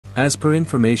As per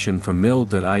information from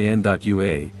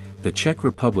mil.in.ua, the Czech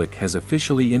Republic has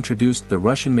officially introduced the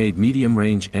Russian-made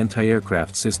medium-range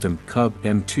anti-aircraft system Kub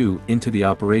M2 into the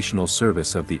operational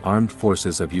service of the Armed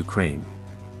Forces of Ukraine.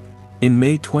 In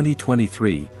May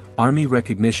 2023, Army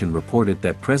Recognition reported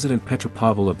that President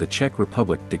Petropavl of the Czech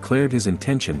Republic declared his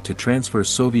intention to transfer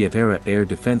Soviet-era air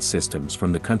defense systems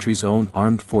from the country's own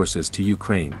armed forces to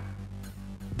Ukraine.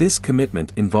 This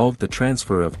commitment involved the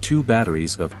transfer of 2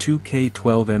 batteries of 2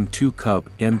 K-12M2 Kub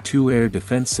M2 air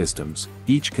defense systems,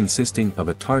 each consisting of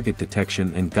a target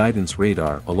detection and guidance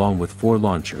radar along with 4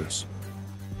 launchers.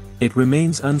 It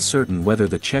remains uncertain whether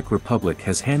the Czech Republic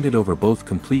has handed over both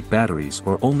complete batteries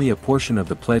or only a portion of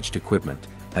the pledged equipment,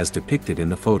 as depicted in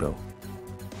the photo.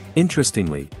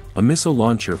 Interestingly, a missile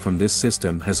launcher from this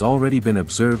system has already been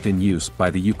observed in use by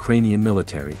the Ukrainian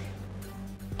military.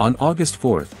 On August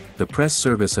 4, the press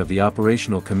service of the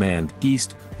Operational Command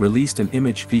East released an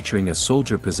image featuring a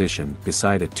soldier position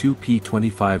beside a 2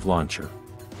 P-25 launcher.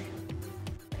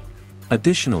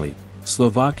 Additionally,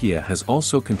 Slovakia has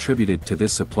also contributed to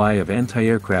this supply of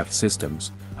anti-aircraft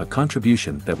systems, a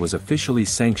contribution that was officially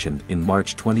sanctioned in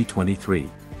March 2023.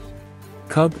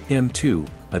 Kub M2,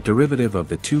 a derivative of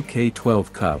the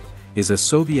 2K-12 Kub, is a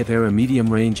Soviet-era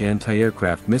medium-range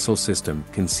anti-aircraft missile system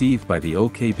conceived by the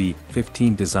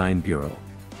OKB-15 Design Bureau.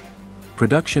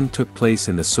 Production took place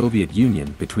in the Soviet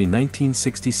Union between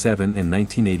 1967 and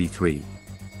 1983.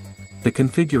 The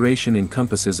configuration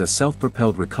encompasses a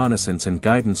self-propelled reconnaissance and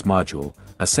guidance module,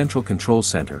 a central control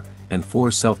center, and 4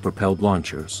 self-propelled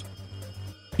launchers.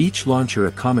 Each launcher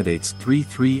accommodates 3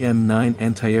 3M9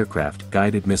 anti-aircraft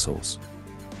guided missiles.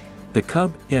 The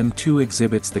Kub M2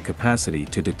 exhibits the capacity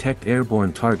to detect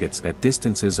airborne targets at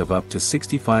distances of up to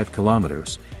 65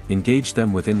 kilometers, engage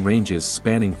them within ranges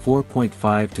spanning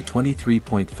 4.5 to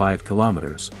 23.5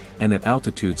 kilometers, and at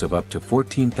altitudes of up to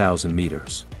 14,000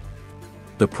 meters.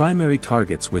 The primary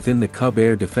targets within the Kub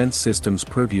air defense system's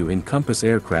purview encompass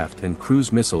aircraft and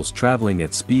cruise missiles traveling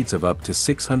at speeds of up to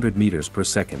 600 meters per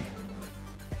second.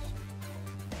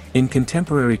 In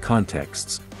contemporary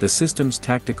contexts, the system's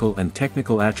tactical and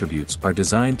technical attributes are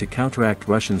designed to counteract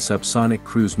Russian subsonic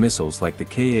cruise missiles like the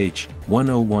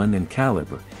Kh-101 and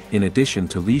Kalibr, in addition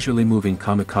to leisurely moving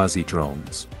kamikaze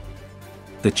drones.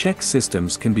 The Czech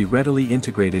systems can be readily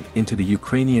integrated into the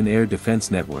Ukrainian air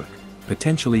defense network,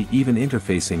 potentially even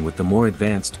interfacing with the more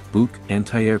advanced Buk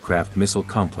anti-aircraft missile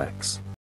complex.